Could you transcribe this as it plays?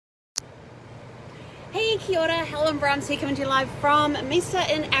Hey, kia ora, Helen Brahms here, coming to you live from Mesa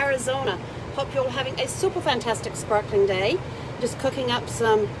in Arizona. Hope you're all having a super fantastic sparkling day. Just cooking up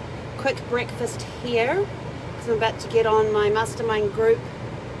some quick breakfast here because I'm about to get on my mastermind group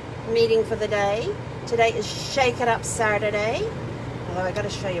meeting for the day. Today is Shake It Up Saturday. Although I got to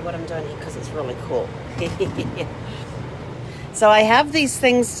show you what I'm doing here because it's really cool. So I have these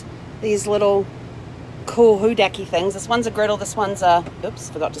things, these little cool hoodacky things. This one's a griddle, this one's a, oops,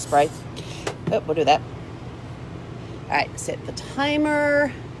 forgot to spray. Oh, we'll do that. All right, set the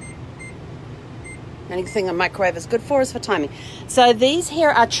timer. Anything a microwave is good for is for timing. So these here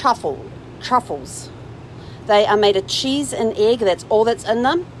are truffles. They are made of cheese and egg. That's all that's in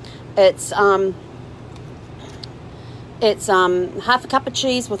them. It's half a cup of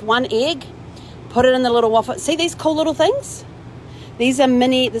cheese with one egg. Put it in the little waffle. See these cool little things? These are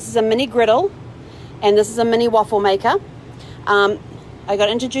mini. This is a mini griddle, and this is a mini waffle maker. I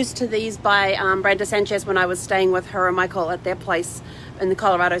got introduced to these by Brenda Sanchez when I was staying with her and Michael at their place in the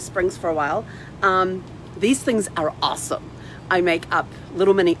Colorado Springs for a while. These things are awesome. I make up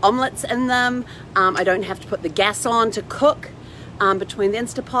little mini omelets in them. I don't have to put the gas on to cook. Between the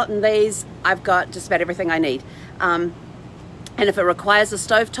Instapot and these, I've got just about everything I need. And if it requires a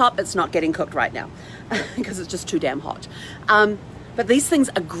stovetop, it's not getting cooked right now because it's just too damn hot. But these things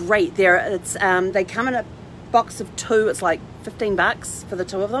are great. They come in a box of two. It's like $15 for the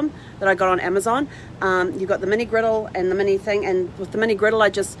two of them that I got on Amazon. You've got the mini griddle and the mini thing, and with the mini griddle I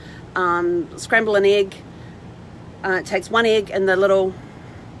just scramble an egg. It takes one egg and the little,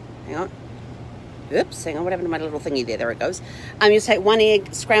 hang on, what happened to my little thingy there? There it goes. You just take one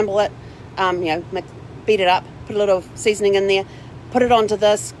egg, scramble it, beat it up, put a little seasoning in there, put it onto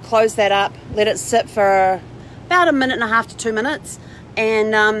this, close that up, let it sit for about 1.5 to 2 minutes,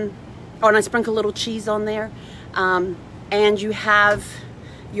 and and I sprinkle a little cheese on there, and you have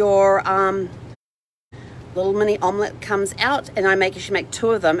your little mini omelet comes out, and I usually make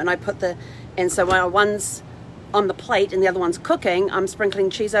two of them, and I put so when one's on the plate and the other one's cooking, I'm sprinkling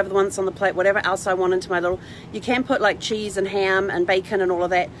cheese over the one that's on the plate, whatever else I want into my little, you can put like cheese and ham and bacon and all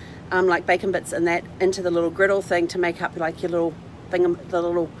of that, like bacon bits and that into the little griddle thing to make up like your little thing, the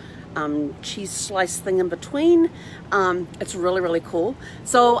little cheese slice thing in between. It's really, really cool.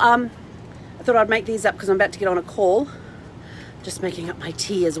 So I thought I'd make these up because I'm about to get on a call. Just making up my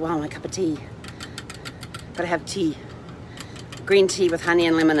tea as well, my cup of tea. Gotta have tea. Green tea with honey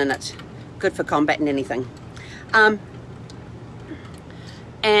and lemon in it. Good for combating anything. So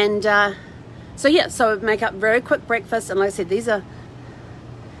make up very quick breakfast, and like I said, these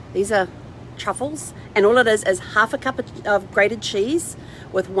are truffles, and all it is half a cup of grated cheese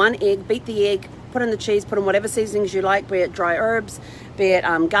with one egg. Beat the egg, put in the cheese, put in whatever seasonings you like, be it dry herbs, be it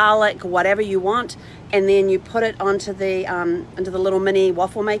garlic, whatever you want, and then you put it onto the into the little mini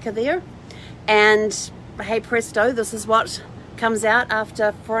waffle maker there, and hey presto, this is what comes out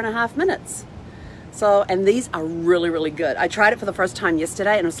after 4.5 minutes. So, and these are really, really good. I tried it for the first time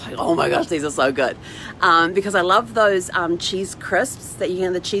yesterday, and I was like, oh my gosh, these are so good. Because I love those cheese crisps that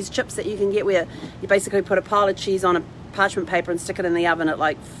the cheese chips that you can get, where you basically put a pile of cheese on a parchment paper and stick it in the oven at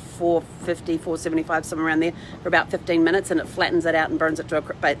like 450, 475, somewhere around there for about 15 minutes, and it flattens it out and burns it to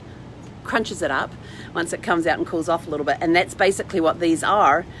but crunches it up once it comes out and cools off a little bit. And that's basically what these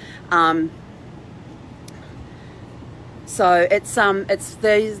are. So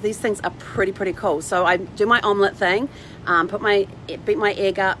these things are pretty cool. So I do my omelet thing, beat my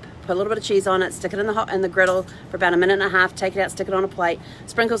egg up, put a little bit of cheese on it, stick it in the griddle for about 1.5 minutes, take it out, stick it on a plate,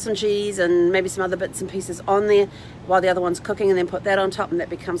 sprinkle some cheese and maybe some other bits and pieces on there while the other one's cooking, and then put that on top, and that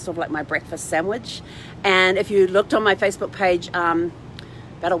becomes sort of like my breakfast sandwich. And if you looked on my Facebook page, about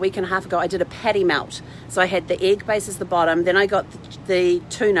 1.5 weeks ago, I did a patty melt. So I had the egg base as the bottom, then I got the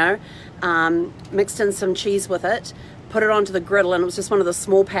tuna, mixed in some cheese with it, put it onto the griddle, and it was just one of the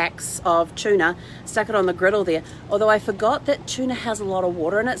small packs of tuna, stuck it on the griddle there. Although I forgot that tuna has a lot of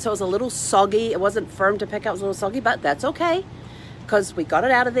water in it, so it was a little soggy. It wasn't firm to pick up, it was a little soggy, but that's okay, because we got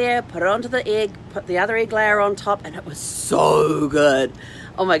it out of there, put it onto the egg, put the other egg layer on top, and it was so good.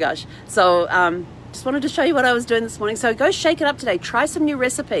 Oh my gosh. So just wanted to show you what I was doing this morning. So go shake it up today. Try some new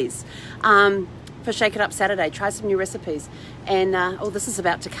recipes. For Shake It Up Saturday, try some new recipes. And this is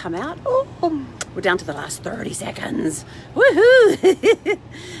about to come out. Oh, we're down to the last 30 seconds. Woohoo!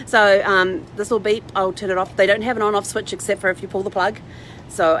 So this will beep. I'll turn it off. They don't have an on-off switch except for if you pull the plug.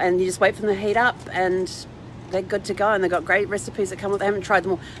 So, and you just wait for them to heat up, and they're good to go. And they've got great recipes that come with. I haven't tried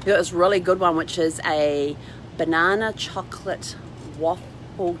them all. They've got this really good one, which is a banana chocolate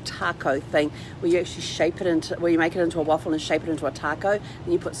waffle taco thing, where you actually where you make it into a waffle and shape it into a taco,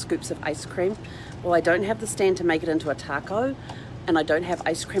 and you put scoops of ice cream. Well, I don't have the stand to make it into a taco, and I don't have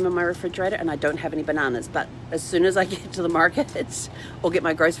ice cream in my refrigerator, and I don't have any bananas. But as soon as I get to the market or get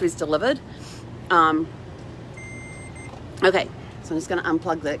my groceries delivered, okay, so I'm just going to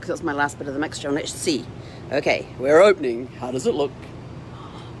unplug that because it's my last bit of the mixture, and let's see. Okay, we're opening. How does it look?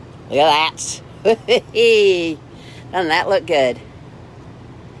 Look at that. Doesn't that look good?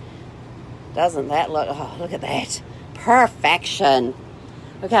 Doesn't that look, oh, look at that. Perfection.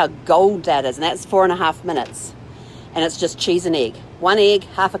 Look how gold that is, and that's 4.5 minutes. And it's just cheese and egg. 1 egg,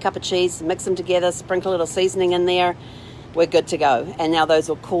 half a cup of cheese, mix them together, sprinkle a little seasoning in there. We're good to go. And now those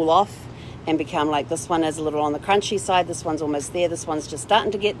will cool off and become like, this one is a little on the crunchy side, this one's almost there, this one's just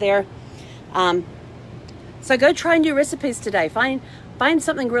starting to get there. So go try new recipes today. Find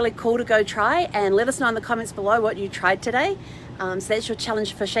something really cool to go try, and let us know in the comments below what you tried today. So that's your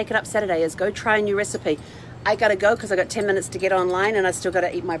challenge for Shake It Up Saturday, is go try a new recipe. I gotta go because I got 10 minutes to get online, and I still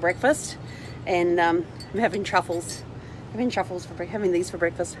gotta eat my breakfast. And I'm having truffles. Having these for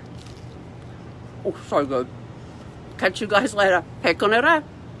breakfast. Oh, so good. Catch you guys later. Pekonera.